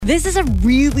This is a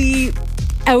really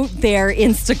out there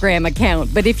Instagram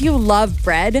account, but if you love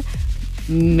bread,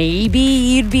 maybe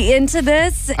you'd be into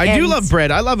this. I do love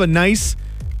bread. I love a nice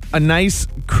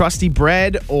crusty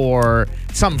bread or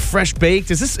something fresh baked.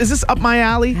 Is this up my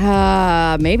alley?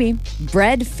 Maybe.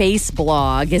 Bread Face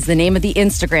Blog is the name of the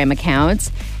Instagram account.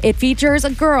 It features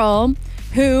a girl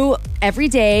who every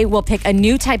day will pick a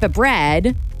new type of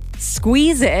bread,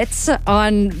 squeeze it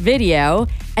on video,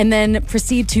 and then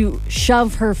proceed to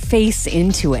shove her face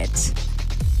into it.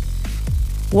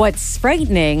 What's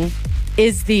frightening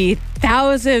is the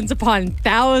thousands upon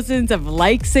thousands of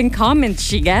likes and comments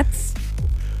she gets.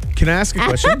 Can I ask a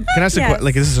question? Can I ask Yes.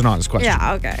 this is an honest question.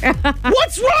 Yeah, okay.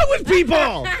 What's wrong with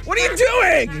people? What are you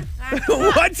doing?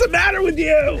 What's the matter with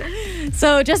you?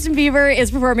 So Justin Bieber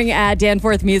is performing at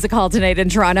Danforth Music Hall tonight in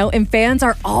Toronto, and fans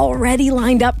are already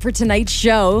lined up for tonight's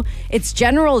show. It's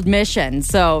general admission,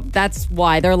 so that's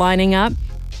why they're lining up.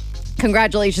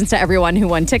 Congratulations to everyone who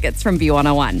won tickets from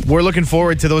B101. We're looking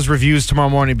forward to those reviews tomorrow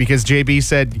morning because JB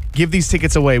said, give these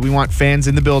tickets away. We want fans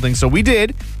in the building. So we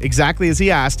did exactly as he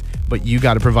asked, but you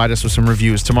got to provide us with some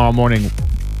reviews tomorrow morning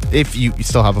if you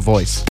still have a voice.